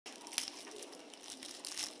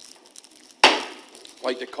I'd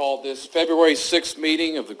like to call this February 6th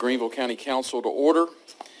meeting of the Greenville County Council to order.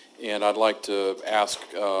 And I'd like to ask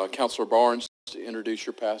Councilor Barnes to introduce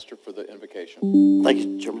your pastor for the invocation. Thank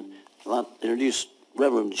you, Chairman. I'd like to introduce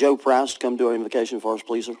Reverend Joe Price to come do our invocation for us,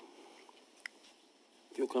 please, sir.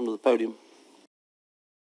 If you'll come to the podium.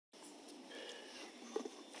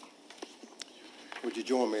 Would you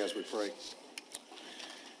join me as we pray?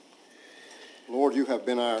 Lord, you have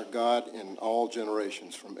been our God in all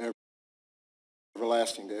generations, from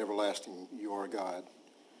everlasting to everlasting. You are God.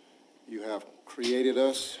 You have created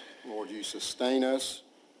us. Lord, you sustain us.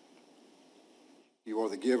 You are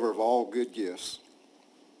the giver of all good gifts.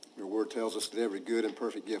 Your word tells us that every good and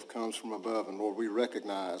perfect gift comes from above. And Lord, we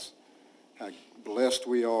recognize how blessed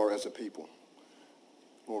we are as a people.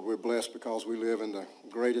 Lord, we're blessed because we live in the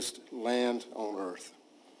greatest land on earth,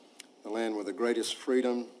 the land with the greatest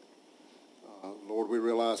freedom. Lord, we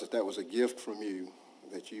realize that that was a gift from you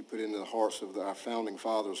that you put into the hearts of our founding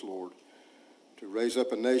fathers, Lord, to raise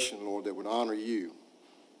up a nation, Lord, that would honor you.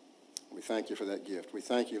 We thank you for that gift. We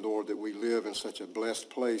thank you, Lord, that we live in such a blessed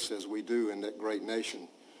place as we do in that great nation,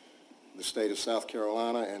 the state of South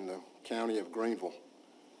Carolina and the county of Greenville.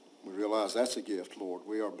 We realize that's a gift, Lord.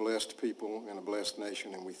 We are blessed people in a blessed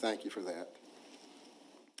nation, and we thank you for that.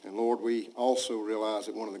 And Lord, we also realize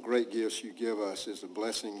that one of the great gifts you give us is the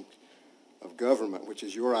blessing of government, which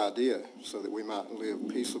is your idea, so that we might live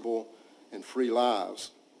peaceable and free lives.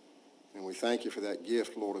 And we thank you for that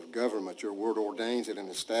gift, Lord, of government. Your word ordains it and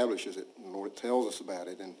establishes it. And Lord, it tells us about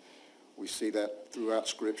it, and we see that throughout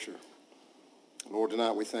Scripture. Lord,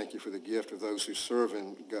 tonight we thank you for the gift of those who serve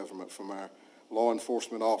in government, from our law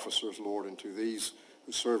enforcement officers, Lord, and to these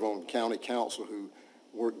who serve on county council, who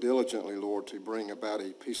work diligently, Lord, to bring about a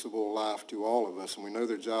peaceable life to all of us. And we know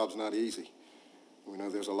their job's not easy. We know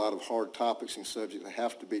there's a lot of hard topics and subjects that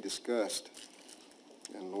have to be discussed.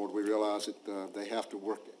 And Lord, we realize that they have to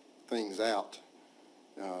work things out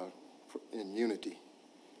in unity.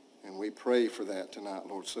 And we pray for that tonight,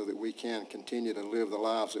 Lord, so that we can continue to live the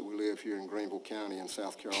lives that we live here in Greenville County and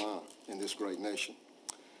South Carolina, in this great nation.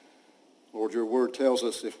 Lord, your word tells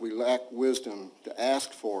us if we lack wisdom to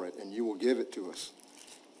ask for it, and you will give it to us.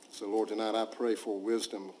 So, Lord, tonight I pray for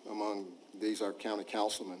wisdom among these, our county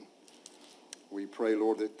councilmen. We pray,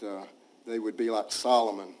 Lord, that they would be like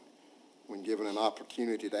Solomon. When given an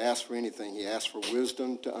opportunity to ask for anything, he asked for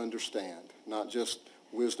wisdom to understand. Not just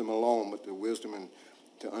wisdom alone, but the wisdom and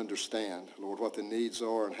to understand, Lord, what the needs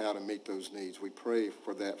are and how to meet those needs. We pray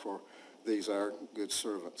for that for these, our good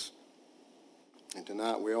servants. And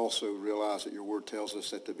tonight we also realize that your word tells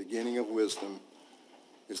us that the beginning of wisdom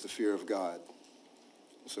is the fear of God.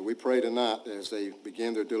 So we pray tonight, as they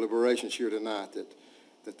begin their deliberations here tonight,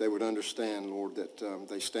 that they would understand, Lord, that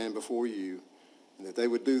they stand before you, and that they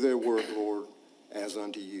would do their work, Lord, as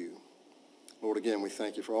unto you. Lord, again, we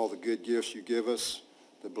thank you for all the good gifts you give us,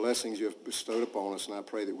 the blessings you have bestowed upon us, and I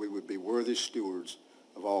pray that we would be worthy stewards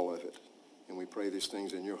of all of it. And we pray these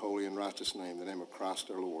things in your holy and righteous name, the name of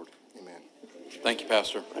Christ our Lord. Amen. Thank you,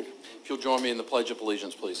 Pastor. Thank you. If you'll join me in the Pledge of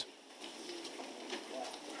Allegiance, please.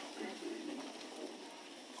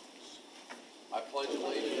 I pledge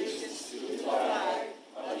allegiance to the flag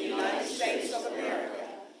of the United States of America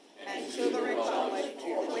and to the republic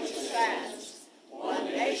for which it stands, one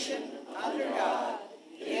nation, under God,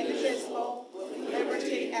 indivisible, with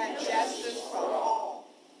liberty and justice for all.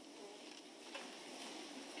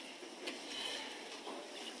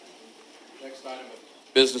 Next item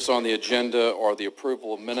of business on the agenda are the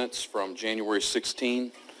approval of minutes from January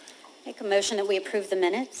 16. Make a motion that we approve the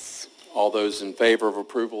minutes. All those in favor of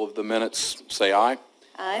approval of the minutes, say aye.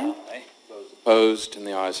 Aye. Those opposed, and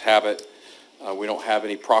the ayes have it. We don't have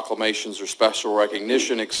any proclamations or special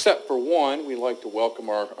recognition, except for one. We'd like to welcome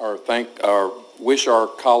wish our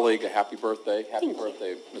colleague a happy birthday. Happy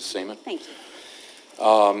birthday, Ms. Seaman. Thank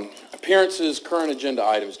you. Appearances, current agenda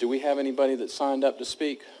items. Do we have anybody that signed up to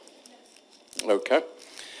speak? Okay.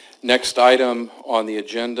 Next item on the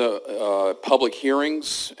agenda, public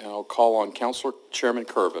hearings. And I'll call on Councilor Chairman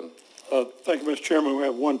Kervin. Thank you, Mr. Chairman. We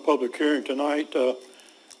have one public hearing tonight.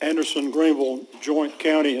 Anderson-Greenville Joint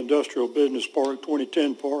County Industrial Business Park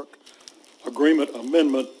 2010 Park Agreement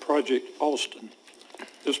Amendment Project Austin.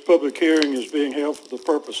 This public hearing is being held for the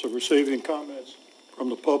purpose of receiving comments from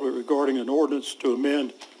the public regarding an ordinance to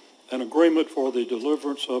amend an agreement for the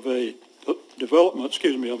deliverance of a development,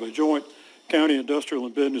 of a joint county industrial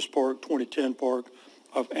and business park 2010 park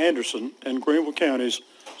of Anderson and Greenville counties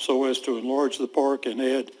so as to enlarge the park and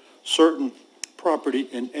add certain property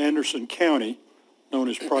in Anderson County known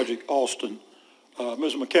as Project Austin.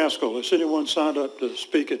 Ms. McCaskill, has anyone signed up to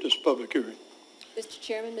speak at this public hearing? Mr.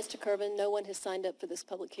 Chairman, Mr. Kervin, no one has signed up for this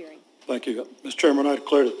public hearing. Thank you. Mr. Chairman, I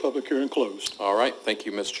declare the public hearing closed. All right, thank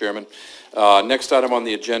you, Mr. Chairman. Next item on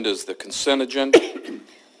the agenda is the consent agenda.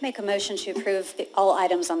 Make a motion to approve all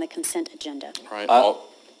items on the consent agenda. All right,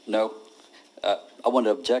 No. I want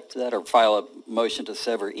to object to that or file a motion to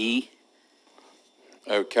sever E.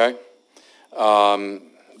 okay.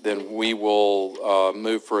 Then we will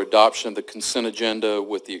move for adoption of the consent agenda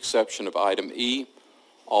with the exception of item E.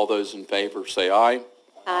 All those in favor say aye.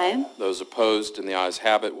 Aye. Those opposed, and the ayes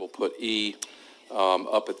have it, we'll put E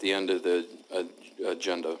up at the end of the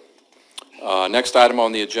agenda. Next item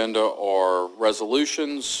on the agenda are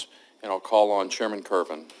resolutions, and I'll call on Chairman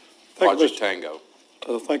Kervin. Thank you, Project Mr. Tango.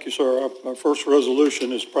 Thank you, sir. Our first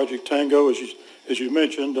resolution is Project Tango. As you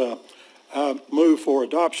mentioned, I move for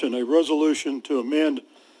adoption a resolution to amend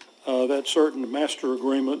that certain master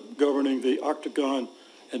agreement governing the Octagon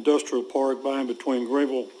Industrial Park by and between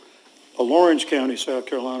Greenville, Lawrence County, South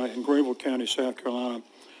Carolina, and Greenville County, South Carolina,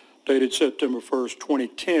 dated September 1st,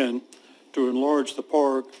 2010, to enlarge the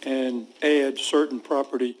park and add certain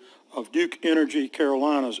property of Duke Energy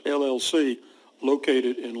Carolinas, LLC,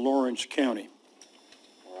 located in Lawrence County.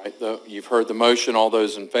 All right, you've heard the motion. All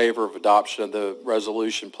those in favor of adoption of the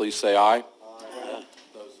resolution, please say aye. Aye.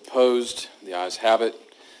 Those opposed, the ayes have it.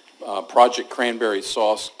 Project Cranberry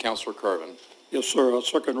Sauce, Councilor Kervin. Yes, sir. I'll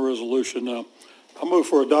second the resolution. I move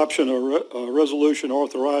for adoption a resolution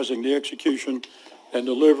authorizing the execution and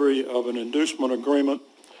delivery of an inducement agreement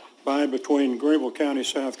by and between Greenville County,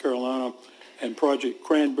 South Carolina, and Project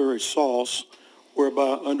Cranberry Sauce,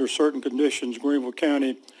 whereby under certain conditions, Greenville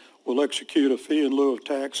County will execute a fee in lieu of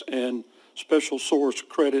tax and special source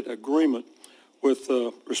credit agreement with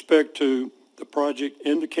respect to the project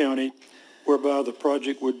in the county, whereby the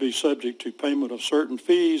project would be subject to payment of certain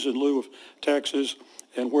fees in lieu of taxes,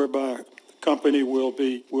 and whereby the company will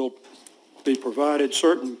be provided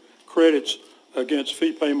certain credits against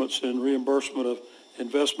fee payments and reimbursement of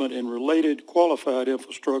investment in related qualified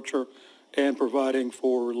infrastructure and providing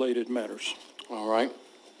for related matters. All right.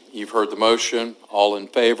 You've heard the motion. All in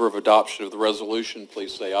favor of adoption of the resolution,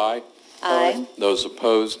 please say aye. Aye. Those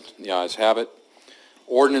opposed, the ayes have it.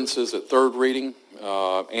 Ordinances at third reading.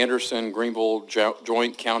 Anderson, Greenville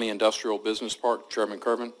Joint County Industrial Business Park. Chairman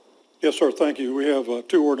Kervin. Yes, sir. Thank you. We have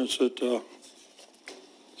two ordinances at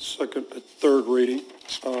third reading.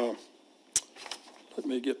 Let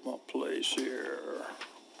me get my place here.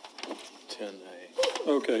 10A.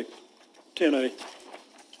 Okay, 10A.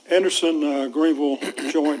 Anderson, Greenville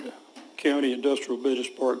Joint County Industrial Business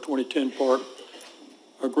Park, 2010 Park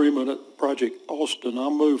Agreement at Project Austin.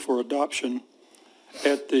 I'll move for adoption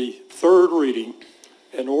at the third reading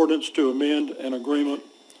an ordinance to amend an agreement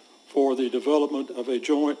for the development of a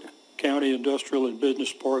joint county industrial and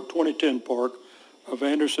business park, 2010 Park of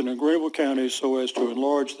Anderson and Greenville counties, so as to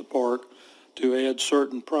enlarge the park to add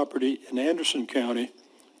certain property in Anderson County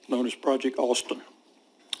known as Project Austin.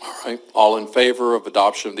 All right. All in favor of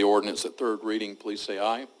adoption of the ordinance at third reading, please say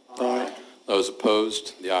aye. Aye. Those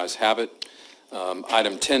opposed, the ayes have it.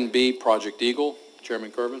 Item 10B, Project Eagle.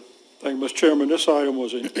 Chairman Kervin. Thank you, Mr. Chairman. This item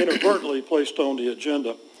was inadvertently placed on the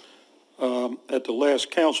agenda at the last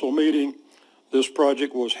council meeting. This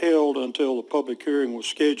project was held until the public hearing was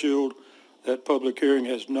scheduled. That public hearing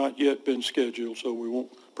has not yet been scheduled, so we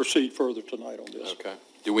won't proceed further tonight on this. Okay.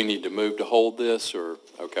 Do we need to move to hold this, or,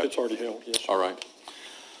 okay? It's already held, yes. All right.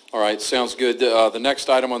 All right, sounds good. The next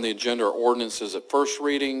item on the agenda are ordinances at first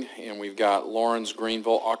reading, and we've got Lawrence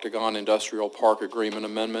Greenville Octagon Industrial Park Agreement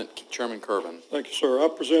Amendment. Chairman Kervin. Thank you, sir. I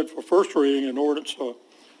present for first reading an ordinance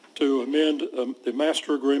to amend the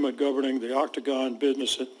master agreement governing the Octagon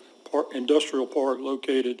Business Industrial Park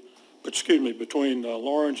located, between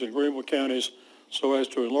Lawrence and Greenville counties, so as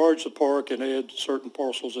to enlarge the park and add certain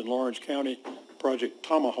parcels in Lawrence County, Project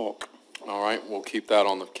Tomahawk. All right, we'll keep that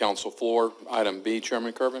on the council floor. Item B,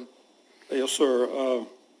 Chairman Kervin. Yes, sir.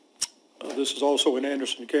 This is also in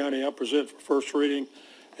Anderson County. I present for first reading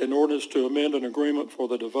an ordinance to amend an agreement for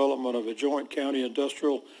the development of a joint county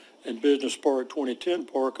industrial and business park, 2010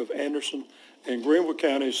 Park of Anderson and Greenville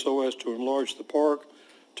counties, so as to enlarge the park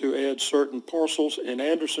to add certain parcels in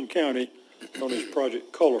Anderson County known as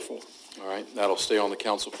Project Colorful. All right, that'll stay on the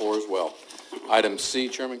council floor as well. Item C,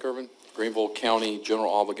 Chairman Kervin. Greenville County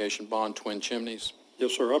General Obligation Bond, Twin Chimneys.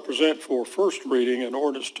 Yes, sir. I present for first reading an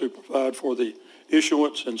ordinance to provide for the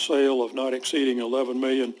issuance and sale of not exceeding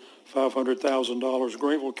 $11,500,000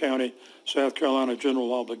 Greenville County, South Carolina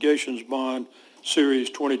General Obligations Bond, Series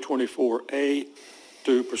 2024A,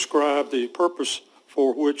 to prescribe the purpose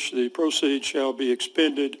for which the proceeds shall be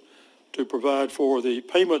expended, to provide for the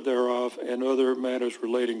payment thereof, and other matters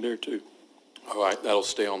relating thereto. All right, that'll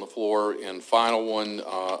stay on the floor. And final one,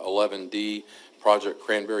 11D, Project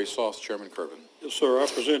Cranberry Sauce, Chairman Kirby. Yes, sir. I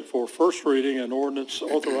present for first reading an ordinance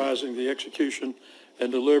authorizing the execution and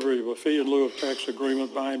delivery of a fee in lieu of tax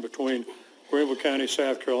agreement by and between Greenville County,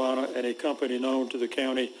 South Carolina, and a company known to the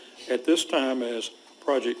county at this time as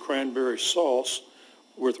Project Cranberry Sauce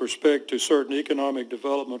with respect to certain economic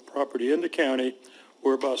development property in the county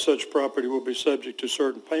whereby such property will be subject to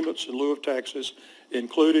certain payments in lieu of taxes,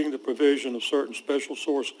 including the provision of certain special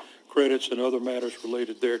source credits and other matters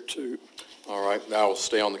related thereto. All right, that will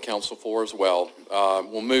stay on the council floor as well.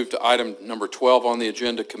 We'll move to item number 12 on the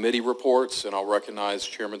agenda, committee reports, and I'll recognize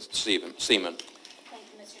Chairman Seaman. Thank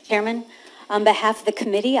you, Mr. Chairman. On behalf of the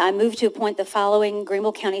committee, I move to appoint the following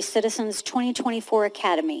Greenville County Citizens 2024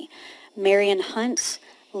 Academy: Marion Hunt,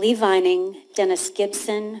 Lee Vining, Dennis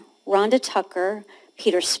Gibson, Rhonda Tucker,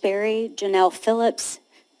 Peter Sperry, Janelle Phillips,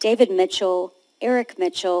 David Mitchell, Eric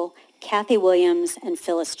Mitchell, Kathy Williams, and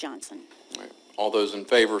Phyllis Johnson. All right. All those in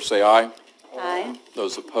favor say aye. Aye.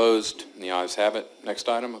 Those opposed, and the ayes have it. Next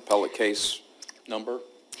item, appellate case number.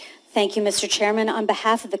 Thank you, Mr. Chairman. On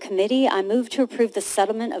behalf of the committee, I move to approve the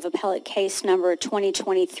settlement of appellate case number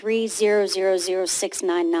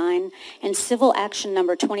 2023-000699 and civil action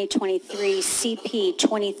number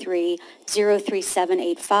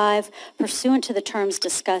 2023-CP23-03785 pursuant to the terms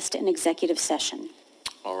discussed in executive session.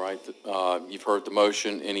 All right, you've heard the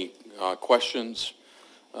motion. Any questions?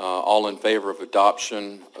 All in favor of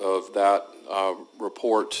adoption of that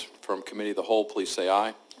report from Committee of the Whole, please say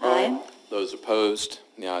aye. Aye. Those opposed,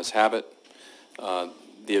 the ayes have it.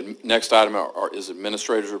 The next item is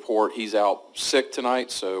Administrator's report. He's out sick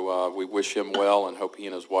tonight, so we wish him well and hope he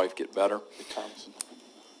and his wife get better.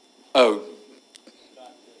 Oh,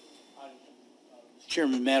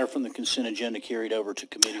 Chairman, matter from the consent agenda carried over to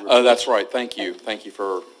committee reports. oh, that's right. Thank you. Thank you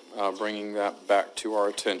for bringing that back to our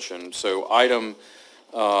attention. So item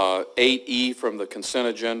 8E from the consent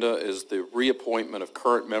agenda is the reappointment of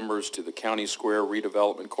current members to the County Square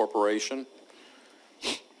Redevelopment Corporation.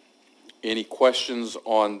 Any questions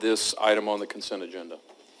on this item on the consent agenda?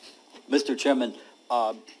 Mr. Chairman,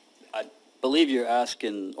 I believe you're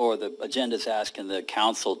asking, or the agenda's asking the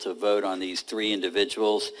council to vote on these three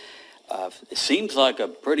individuals. It seems like a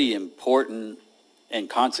pretty important and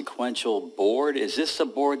consequential board. Is this a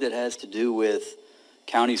board that has to do with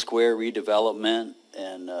County Square redevelopment?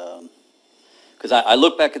 And because I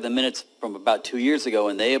look back at the minutes from about 2 years ago,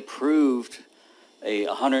 and they approved a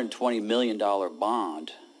 $120 million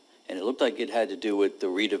bond, and it looked like it had to do with the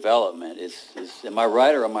redevelopment. Am I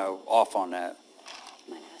right, or am I off on that?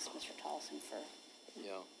 I might ask Mr. Tolleson for...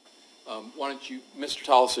 Yeah. Why don't you, Mr.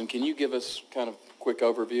 Tolleson, can you give us kind of a quick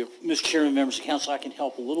overview? Mr. Chairman, members of council, I can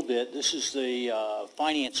help a little bit. This is the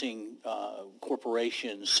financing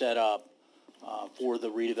corporation set up for the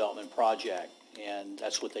redevelopment project, and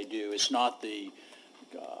that's what they do. It's not the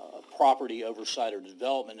property oversight or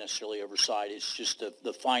development necessarily oversight. It's just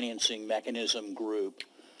the financing mechanism group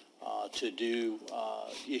to do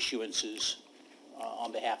issuances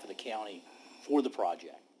on behalf of the county for the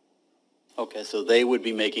project. Okay, so they would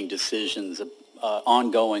be making decisions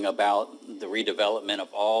ongoing about the redevelopment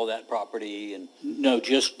of all that property and... No,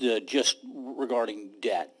 just regarding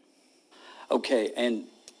debt. Okay, and...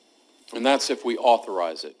 And that's if we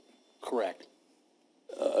authorize it. Correct.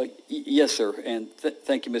 Yes, sir, and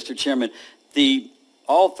thank you, Mr. Chairman.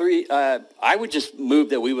 All three, I would just move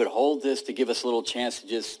that we would hold this to give us a little chance to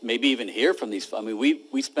just maybe even hear from these. I mean,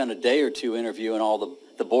 we spent a day or two interviewing all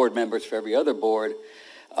the board members for every other board.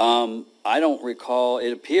 I don't recall,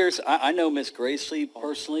 it appears, I know Miss Gracely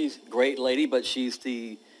personally, great lady, but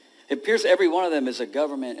it appears every one of them is a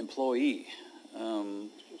government employee.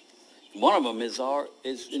 One of them is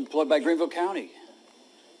employed by Greenville County.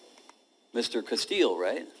 Mr. Castile,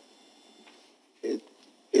 right?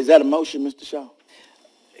 Is that a motion, Mr. Shaw?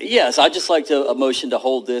 Yes, I'd just like a motion to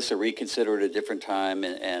hold this or reconsider it at a different time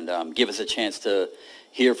and give us a chance to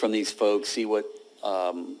hear from these folks, see what,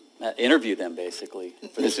 interview them basically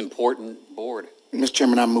for this important board. Mr.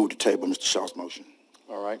 Chairman, I move to table Mr. Shaw's motion.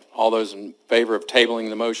 All right. All those in favor of tabling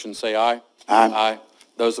the motion say aye. Aye. Aye.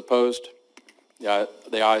 Those opposed? Yeah,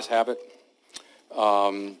 the ayes have it.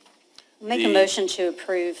 Make a motion to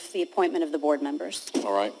approve the appointment of the board members.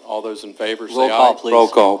 All right. All those in favor say aye. Roll call, please. Roll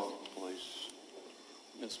call.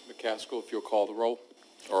 Ms. McCaskill, if you'll call the roll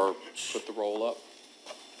or put the roll up.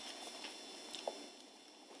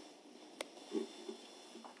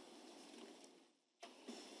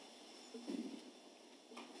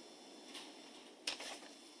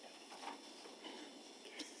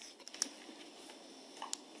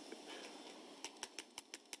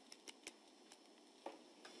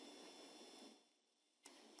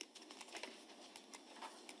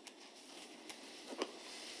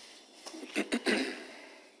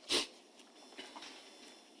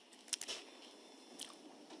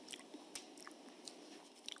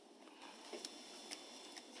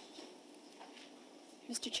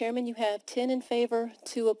 Mr. Chairman, you have 10 in favor,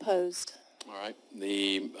 2 opposed. All right,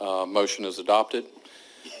 the motion is adopted.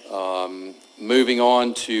 Moving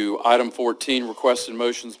on to item 14, requested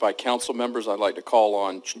motions by council members. I'd like to call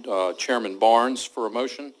on Chairman Barnes for a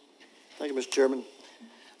motion. Thank you, Mr. Chairman.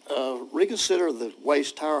 Reconsider the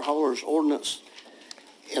waste tire haulers ordinance.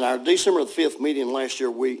 In our December 5th meeting last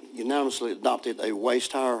year, we unanimously adopted a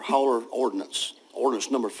waste tire hauler ordinance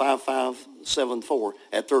number 5574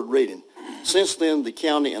 at third reading. Since then, the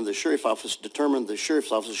county and the sheriff's office determined the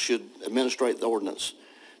sheriff's office should administrate the ordinance.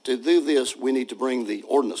 To do this, we need to bring the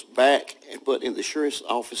ordinance back and put in the sheriff's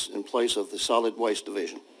office in place of the solid waste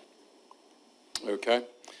division. Okay.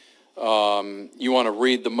 You want to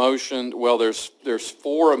read the motion? Well, there's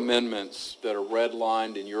 4 amendments that are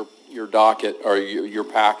redlined in your docket or your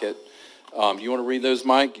packet. Do you want to read those,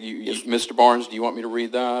 Mike? Yes. Mr. Barnes, do you want me to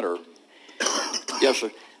read that or? Yes,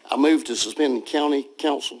 sir. I move to suspend county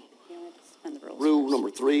council rule number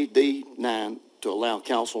 3D9 to allow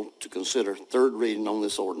council to consider third reading on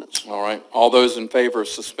this ordinance. All right. All those in favor of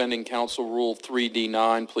suspending council rule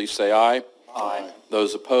 3D9, please say aye. Aye.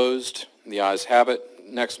 Those opposed, the ayes have it.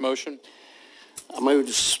 Next motion. I move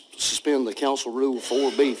to suspend the council rule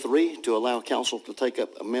 4B3 to allow council to take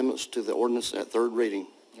up amendments to the ordinance at third reading.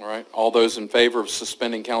 All right. All those in favor of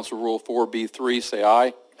suspending council rule 4B3, say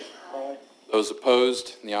aye. Aye. Those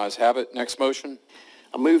opposed, the ayes have it. Next motion.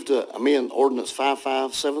 I move to amend ordinance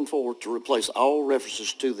 5574 to replace all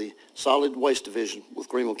references to the solid waste division with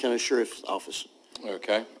Greenville County Sheriff's Office.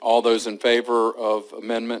 Okay. All those in favor of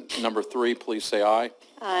amendment number 3, please say aye.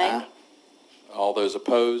 Aye. All those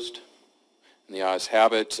opposed, and the ayes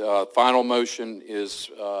have it. Final motion is,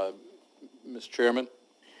 Mr. Chairman.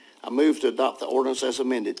 I move to adopt the ordinance as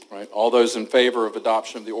amended. Right. All those in favor of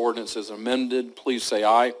adoption of the ordinance as amended, please say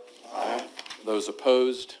aye. Aye. Those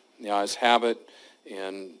opposed, the ayes have it.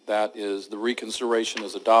 And that is, the reconsideration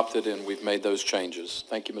is adopted, and we've made those changes.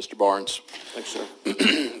 Thank you, Mr. Barnes. Thanks, sir.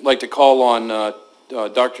 I'd like to call on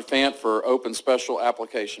Dr. Fant for open special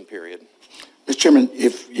application period. Mr. Chairman,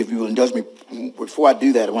 if you will indulge me, before I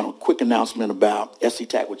do that, I want a quick announcement about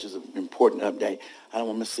SCTAC, which is an important update. I don't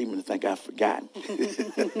want Ms. Seaman to think I've forgotten.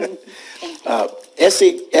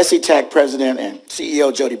 SCTAC President and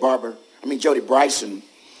CEO Jody Bryson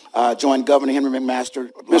joined Governor Henry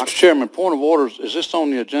McMaster. Mr. Chairman, point of orders, is this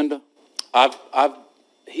on the agenda?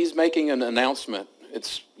 He's making an announcement.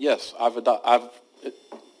 Yes, I've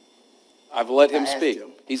let him speak.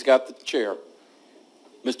 He's got the chair.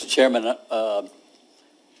 Mr. Chairman,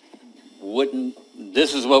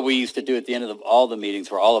 this is what we used to do at the end of all the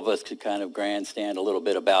meetings, where all of us could kind of grandstand a little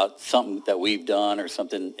bit about something that we've done or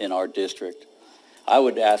something in our district. I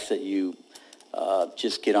would ask that you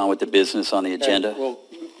just get on with the business on the agenda. Well,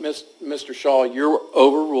 Mr. Shaw, you're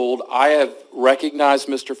overruled. I have recognized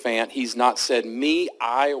Mr. Fant. He's not said me,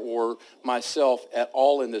 I, or myself at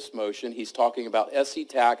all in this motion. He's talking about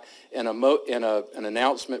SCTAC and an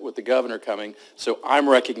announcement with the governor coming. So I'm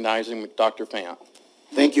recognizing Dr. Fant.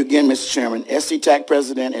 Thank you again, Mr. Chairman. SCTAC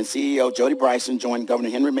President and CEO Jody Bryson joined Governor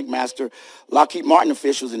Henry McMaster, Lockheed Martin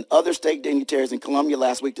officials, and other state dignitaries in Columbia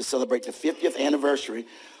last week to celebrate the 50th anniversary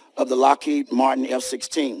of the Lockheed Martin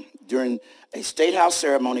F-16. During a State House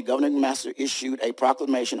ceremony, Governor McMaster issued a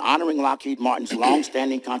proclamation honoring Lockheed Martin's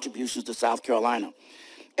long-standing contributions to South Carolina.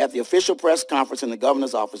 At the official press conference in the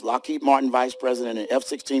governor's office, Lockheed Martin Vice President and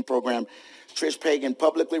F-16 program Trish Pagan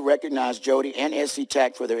publicly recognized Jody and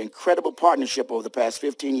SCTAC for their incredible partnership over the past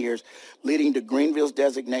 15 years, leading to Greenville's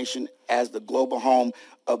designation as the global home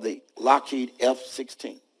of the Lockheed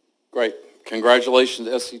F-16. Great. Congratulations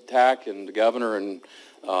to SCTAC and the governor and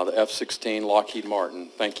the F-16 Lockheed Martin.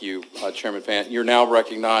 Thank you, Chairman Fant. You're now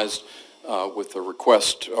recognized with a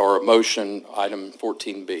request or a motion, item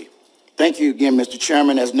 14B. Thank you again, Mr.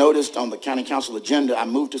 Chairman. As noticed on the County Council agenda, I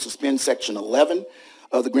move to suspend Section 11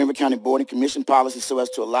 of the Greenville County Board and Commission policy so as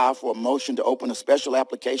to allow for a motion to open a special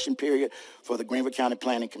application period for the Greenville County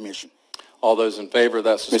Planning Commission. All those in favor of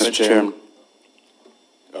that suspension? Mr. Chairman.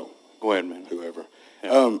 Oh, go ahead, man. Whoever.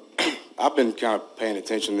 Yeah. I've been kind of paying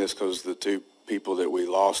attention to this because the two people that we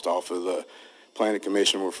lost off of the Planning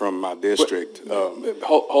Commission were from my district.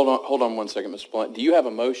 Hold on 1 second, Mr. Blunt. Do you have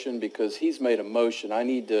a motion? Because he's made a motion. I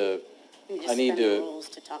need to. Rules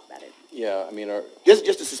to talk about it. Yeah, I mean, Just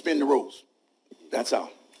to suspend the rules. That's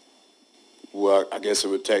all. Well, I guess it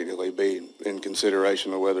would technically be in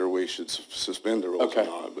consideration of whether we should suspend the rules okay. or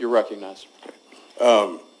not. You're recognized.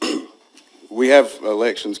 We have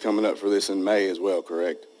elections coming up for this in May as well,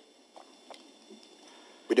 correct?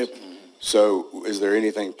 We do. So is there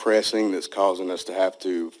anything pressing that's causing us to have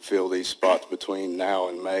to fill these spots between now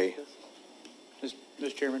and May?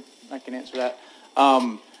 Mr. Chairman, I can answer that.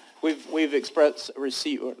 We've expressed,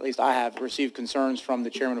 received, or at least I have, received concerns from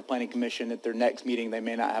the chairman of Planning Commission at their next meeting, they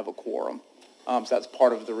may not have a quorum. So that's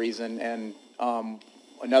part of the reason. And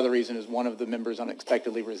another reason is one of the members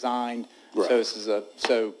unexpectedly resigned. Right. So this is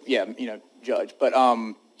yeah, Judge. But,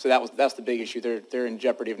 so that's the big issue. They're in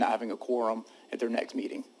jeopardy of not having a quorum at their next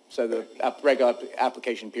meeting. So the regular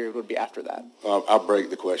application period would be after that. I'll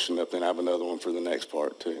break the question up, then I have another one for the next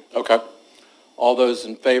part, too. Okay. All those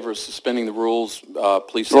in favor of suspending the rules,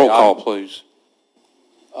 please say aye. Roll call, please.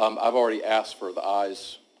 I've already asked for the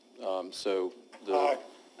ayes, so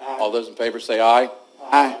all those in favor say aye.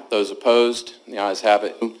 Aye. Those opposed, the ayes have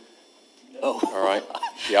it. All right,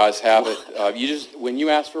 the ayes have it. When you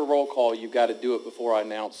ask for a roll call, you've got to do it before I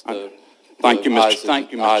announce the Thank you, ayes Mr.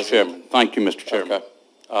 and- Chairman. Thank you, Mr. Chairman.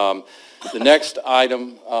 Okay. The next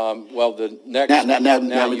item, the next.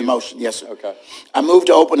 Now with the you- motion, yes, sir. Okay. I move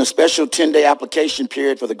to open a special 10-day application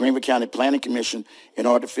period for the Greenville County Planning Commission in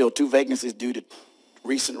order to fill 2 vacancies due to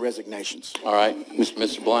recent resignations. All right,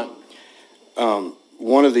 Mr. Blunt.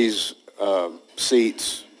 One of these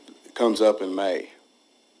seats comes up in May,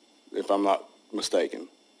 if I'm not mistaken.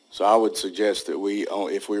 So I would suggest that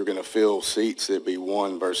if we were going to fill seats, it'd be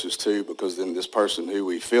 1 versus 2, because then this person who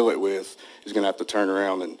we fill it with is going to have to turn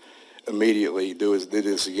around and immediately do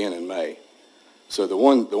this again in May. So the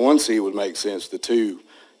one seat would make sense. The 2,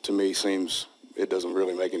 to me, it doesn't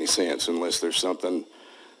really make any sense unless there's something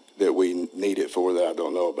that we need it for that I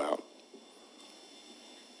don't know about.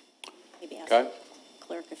 Maybe ask Okay. the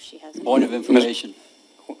clerk if she has. Point of information.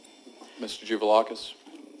 Mr. Juvalakis.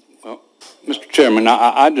 Well, Mr. Chairman,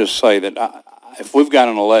 I just say that if we've got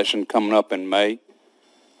an election coming up in May,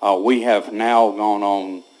 we have now gone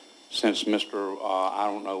on since Mr., I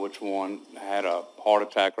don't know which one, had a heart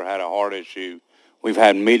attack or had a heart issue. We've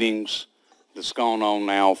had meetings that's gone on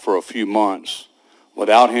now for a few months.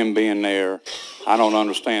 Without him being there, I don't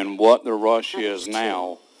understand what the rush is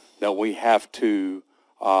now that we have to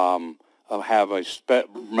have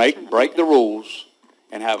break the rules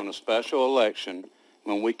and having a special election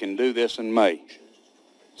when we can do this in May.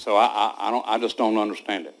 So I just don't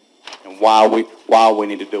understand it and why we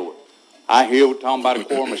need to do it. I hear we're talking about a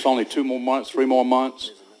quorum. It's only 2 more months, 3 more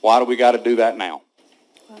months. Why do we got to do that now?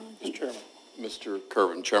 Mr. Chairman. Mr.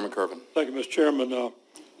 Kervin, Chairman Kervin. Thank you, Mr. Chairman.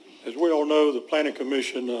 As we all know, the Planning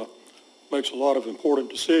Commission makes a lot of important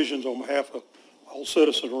decisions on behalf of all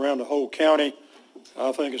citizens around the whole county.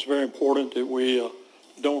 I think it's very important that we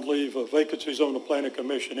don't leave vacancies on the Planning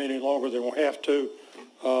Commission any longer than we have to,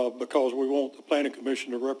 because we want the Planning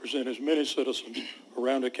Commission to represent as many citizens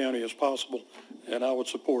around the county as possible, and I would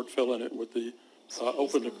support filling it with the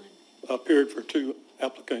open period for 2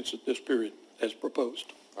 applicants at this period as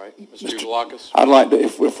proposed. All right, Mr. Juvalakis. I'd like to,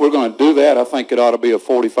 if we're going to do that, I think it ought to be a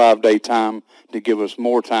 45-day time to give us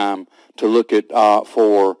more time to look at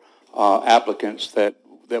for applicants that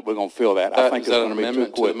we're going to fill that. I think Is it's that going an to be too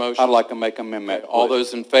amendment to quick. the motion? I'd like to make an amendment. All please.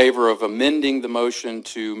 those in favor of amending the motion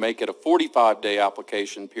to make it a 45-day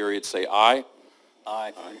application period, say aye.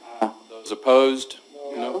 Aye. Those opposed?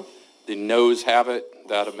 No. The noes have it.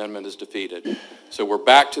 That amendment is defeated. So we're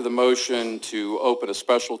back to the motion to open a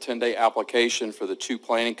special 10-day application for the 2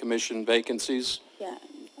 Planning Commission vacancies. Yeah.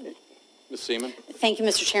 Ms. Seaman? Thank you,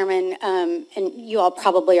 Mr. Chairman. And you all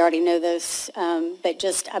probably already know this, but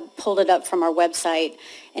I pulled it up from our website.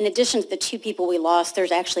 In addition to the 2 people we lost,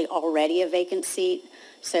 there's actually already a vacant seat.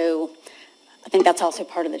 So I think that's also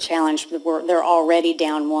part of the challenge. They're already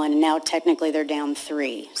down 1, and now technically they're down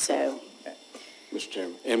 3. So. Mr.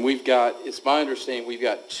 Chairman. And it's my understanding, we've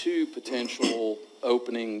got 2 potential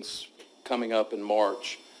openings coming up in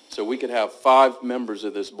March. So we could have 5 members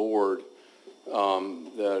of this board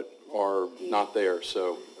that are not there.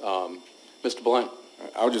 So, Mr. Blunt.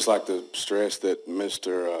 I would just like to stress that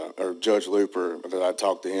Judge Looper, that I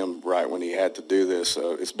talked to him right when he had to do this.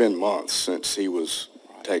 It's been months since he was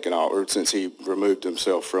taken off, or since he removed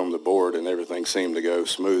himself from the board, and everything seemed to go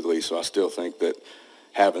smoothly. So I still think that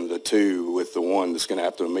having the 2 with the 1 that's going to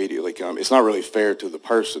have to immediately come, it's not really fair to the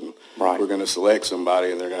person. Right. We're going to select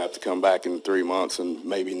somebody, and they're going to have to come back in 3 months and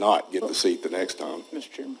maybe not get the seat the next time.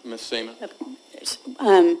 Mr. Chairman. Ms. Seaman.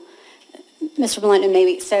 Mr. Blunt, and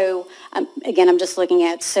maybe, so, again, I'm just looking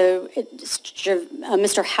at, so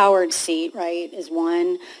Mr. Howard's seat, right, is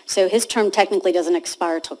 1. So his term technically doesn't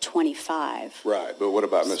expire till 25. Right, but what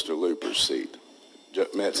about Mr. Looper's seat?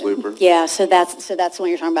 Metz Looper? Yeah, so that's the one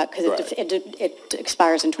you're talking about, because Right. it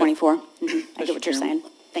expires in 24. I get what you're saying.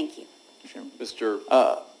 Thank you. Mr.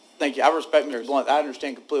 Thank you. I respect Mr. Blunt. I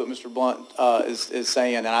understand completely what Mr. Blunt is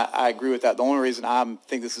saying, and I agree with that. The only reason I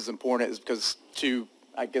think this is important is because, to,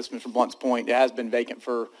 I guess, Mr. Blunt's point, it has been vacant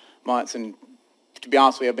for months, and to be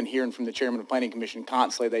honest with you, I've been hearing from the chairman of the Planning Commission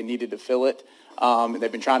constantly they needed to fill it.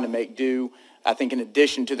 They've been trying to make do. I think in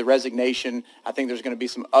addition to the resignation, I think there's going to be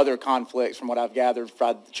some other conflicts from what I've gathered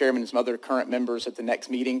from the chairman and some other current members at the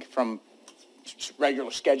next meeting from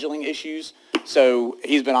regular scheduling issues. So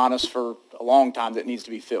he's been honest for a long time that it needs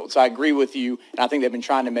to be filled. So I agree with you, and I think they've been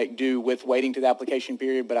trying to make do with waiting to the application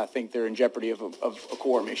period, but I think they're in jeopardy of a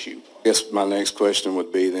quorum issue. I guess my next question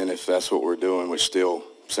would be then, if that's what we're doing, which still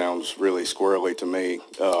sounds really squirrely to me,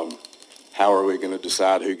 how are we going to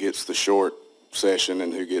decide who gets the short session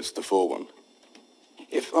and who gets the full one?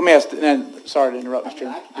 Let me ask, and sorry to interrupt, Mr.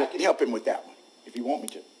 Chairman. I can help him with that one, if you want me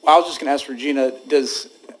to. I was just going to ask Regina,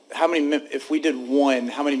 if we did one,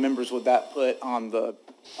 how many members would that put on the,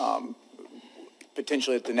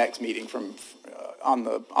 potentially at the next meeting on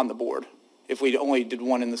the board? If we only did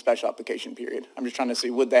one in the special application period? I'm just trying to see,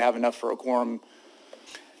 would they have enough for a quorum?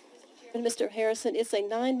 And Mr. Harrison, it's a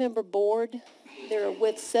 9-member board. They're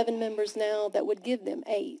with 7 members now. That would give them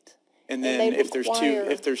 8. And then if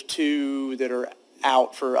there's two that are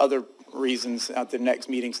out for other reasons at the next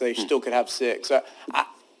meeting, so they still could have 6. So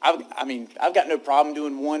I mean, I've got no problem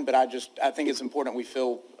doing one, but I think it's important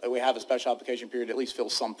we have a special application period, at least fill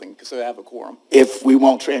something, so they have a quorum. If we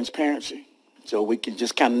want transparency, so we can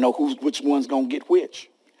just kind of know which one's going to get which.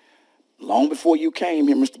 Long before you came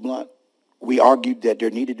here, Mr. Blunt, we argued that there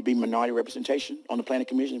needed to be minority representation on the Planning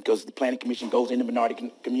Commission because the Planning Commission goes into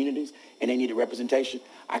minority communities and they needed representation.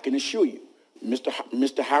 I can assure you,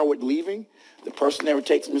 Mr. Howard leaving, the person that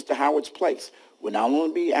takes Mr. Howard's place will not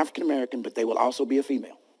only be African-American, but they will also be a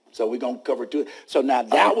female. So we're going to cover it. So now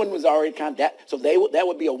that one was already kind of that. So that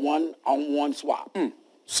would be a one-on-one swap.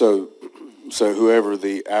 So whoever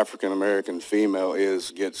the African-American female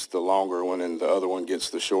is gets the longer one and the other one gets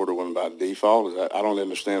the shorter one by default? I don't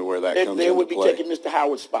understand where that comes into play. They would be taking Mr.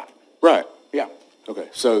 Howard's spot. Right. Yeah. Okay.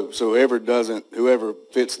 So whoever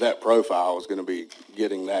fits that profile is going to be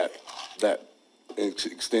getting that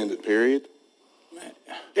extended period?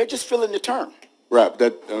 They're just filling the term. Right.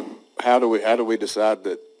 How do we decide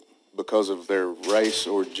that because of their race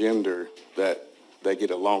or gender that they get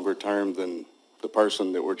a longer term than the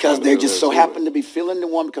person that we're trying to because they just so happen to be filling the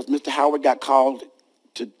one because Mr. Howard got called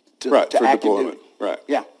to for active deployment. duty. Right.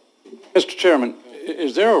 Yeah. Mr. Chairman,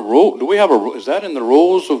 is there a rule, is that in the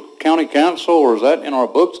rules of county council, or is that in our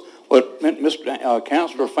books, what Mr.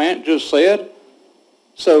 Councilor Fant just said?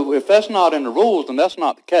 So if that's not in the rules, then that's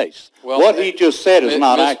not the case. Well, what he just said is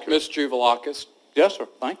not accurate. Ms. Juvalakis. Yes, sir.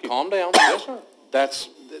 Thank you. Calm down. Yes, sir.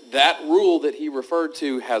 That rule that he referred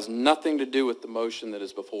to has nothing to do with the motion that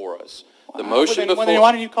is before us. The motion before...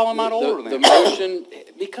 Why didn't you call him out of order then? The motion,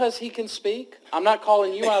 because he can speak. I'm not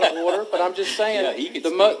calling you out of order, but I'm just saying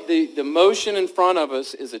the motion in front of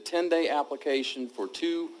us is a 10-day application for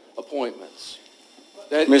 2 appointments.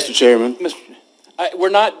 Mr. Chairman. We're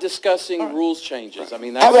not discussing rules changes. I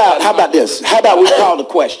mean, how about this? How about we call the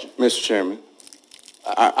question? Mr. Chairman.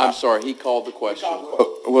 I'm sorry, he called the question.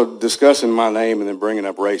 Well, discussing my name and then bringing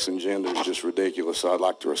up race and gender is just ridiculous, so I'd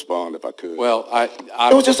like to respond if I could. Well,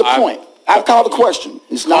 it was just a point. I've called the question.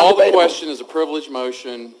 It's not Call debatable. the question is a privileged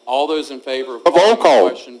motion. All those in favor of roll call.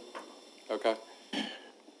 The question? Okay.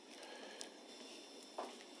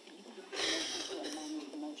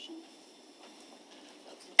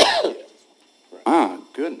 My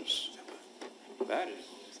goodness. That is...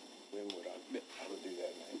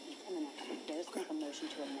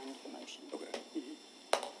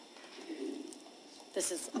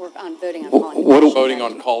 This is, we're on voting on calling the question. Voting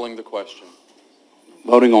on calling the question.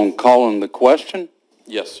 Voting on calling the question?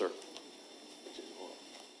 Yes, sir.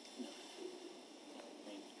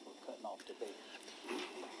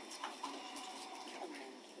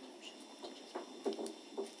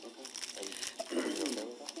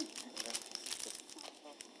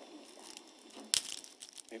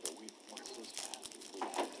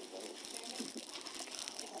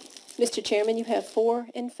 Mr. Chairman, you have 4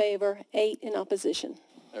 in favor, 8 in opposition.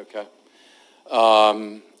 Okay.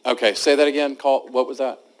 Okay, say that again. What was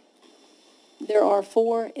that? There are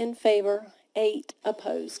 4 in favor, 8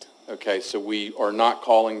 opposed. Okay, so we are not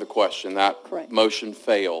calling the question. That Correct. motion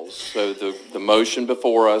fails. So the motion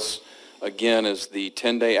before us, again, is the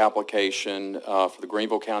 10-day application for the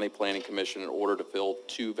Greenville County Planning Commission in order to fill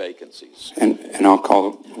 2 vacancies. And I'll call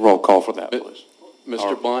the roll call for that, please.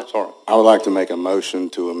 Mr. Blunt? Sorry. I would like to make a motion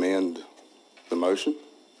to amend the motion.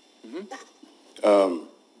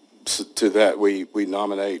 To that, we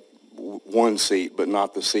nominate 1 seat, but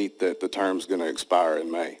not the seat that the term's going to expire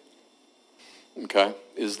in May. Okay.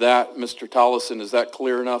 Is that, Mr. Tollison, is that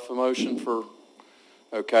clear enough a motion for,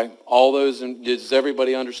 okay. All those, does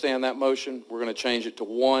everybody understand that motion? We're going to change it to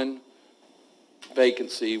 1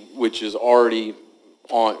 vacancy, which is already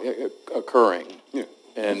occurring. Yeah.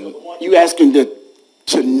 And You asking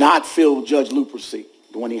to not fill Judge Luper's seat,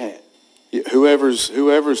 the one he had? Yeah, whoever's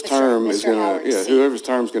term is Mr. gonna, Howard's yeah, seat. whoever's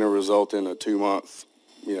term's gonna result in a 2-month,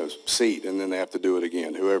 seat, and then they have to do it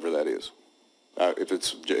again, whoever that is. If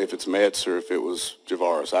it's Metz or if it was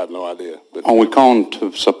Javaris, I have no idea. But Are we calling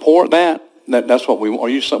to support that? That's what we, are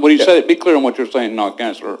you, what do you say? Be clear on what you're saying, no,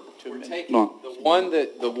 Counselor. we're taking No.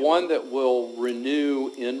 the one that will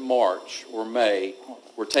renew in March or May,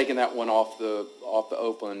 we're taking that one off the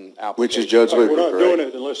open application. which is Judge We're Luper, not doing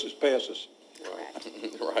correct? it unless it passes.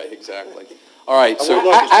 Right, exactly. All right,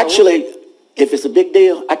 so. Actually, if it's a big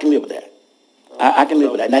deal, I can live with that. I can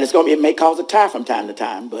live with that. Now, it may cause a tie from time to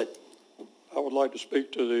time, but I would like to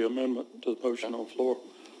speak to the amendment to the motion on the floor.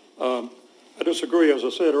 I disagree. As I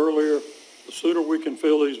said earlier, the sooner we can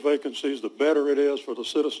fill these vacancies, the better it is for the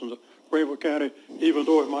citizens of Greenville County, even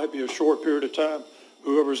though it might be a short period of time.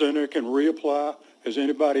 Whoever's in there can reapply as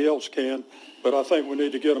anybody else can, but I think we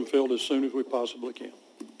need to get them filled as soon as we possibly can.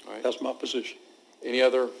 All right. That's my position. Any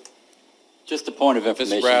other, Just a point of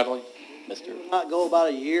information. Mrs. Bradley? Mr. Not go about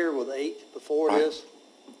a year with 8 before this?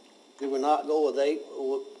 Did we not go with 8?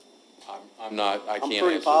 I'm not, I I'm can't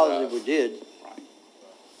pretty answer positive we that. did.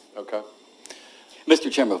 Okay.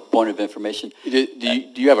 Mr. Chairman, point of information. Do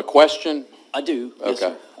you have a question? I do, yes, sir.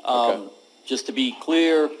 Okay, okay. Just to be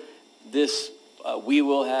clear, this, we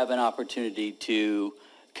will have an opportunity to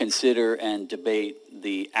consider and debate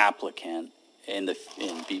the applicant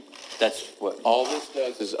that's what. All this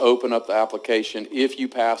does is open up the application. If you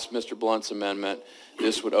pass Mr. Blunt's amendment,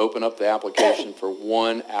 this would open up the application for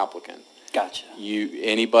one applicant. Gotcha.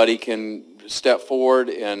 Anybody can step forward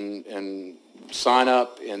and sign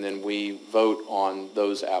up, and then we vote on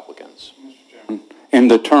those applicants. And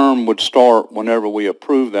the term would start whenever we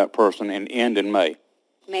approve that person and end in May.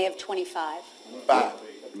 May of 25.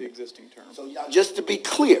 The existing term. so just to be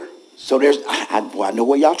clear, so I know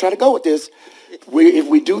where y'all try to go with this. If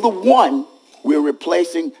we do the one, we're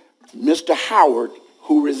replacing Mr. Howard,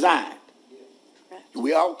 who resigned.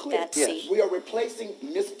 We all clear? That seat. We are replacing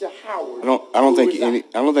Mr. Howard. I don't who think resigned.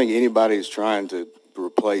 anybody's trying to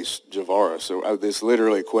replace Javaris. So it's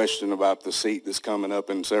literally a question about the seat that's coming up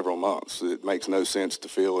in several months. It makes no sense to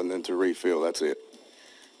fill and then to refill. That's it.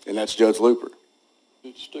 And that's Judge Luper.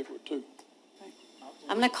 Let's stick with 2.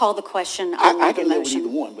 I'm going to call the question I on the can live with either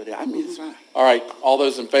motion. one, but I mean, it's fine. All right, all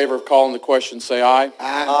those in favor of calling the question, say aye.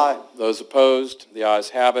 Aye. Those opposed, the ayes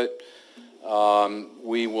have it.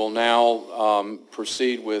 We will now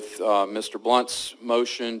proceed with Mr. Blunt's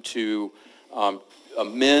motion to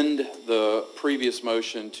amend the previous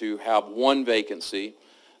motion to have one vacancy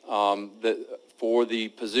for the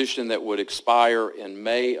position that would expire in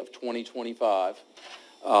May of 2025.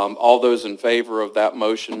 All those in favor of that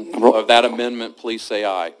motion, of that amendment, please say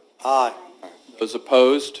aye. Aye. Those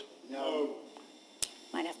opposed?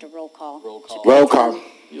 Might have to roll call. Roll call.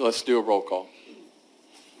 Let's do a roll call.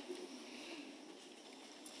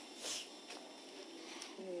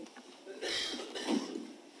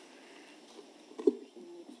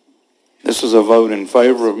 This is a vote in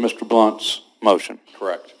favor of Mr. Blunt's motion.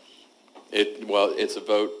 Correct. It's a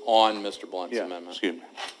vote on Mr. Blunt's amendment. Excuse me.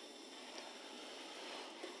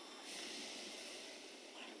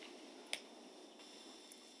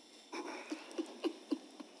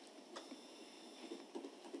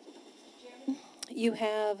 You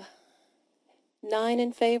have 9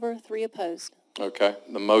 in favor, 3 opposed. Okay,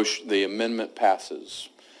 the amendment passes.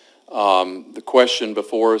 The question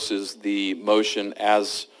before us is the motion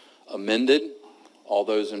as amended. All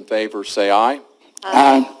those in favor say aye.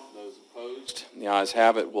 Aye. Those opposed, the ayes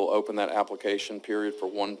have it. We'll open that application period for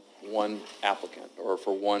one applicant, or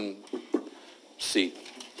for one seat.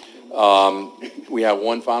 We have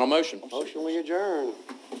one final motion. Motion we adjourn.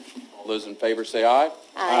 All those in favor say aye.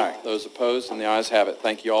 Aye. Those opposed, and the ayes have it.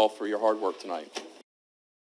 Thank you all for your hard work tonight.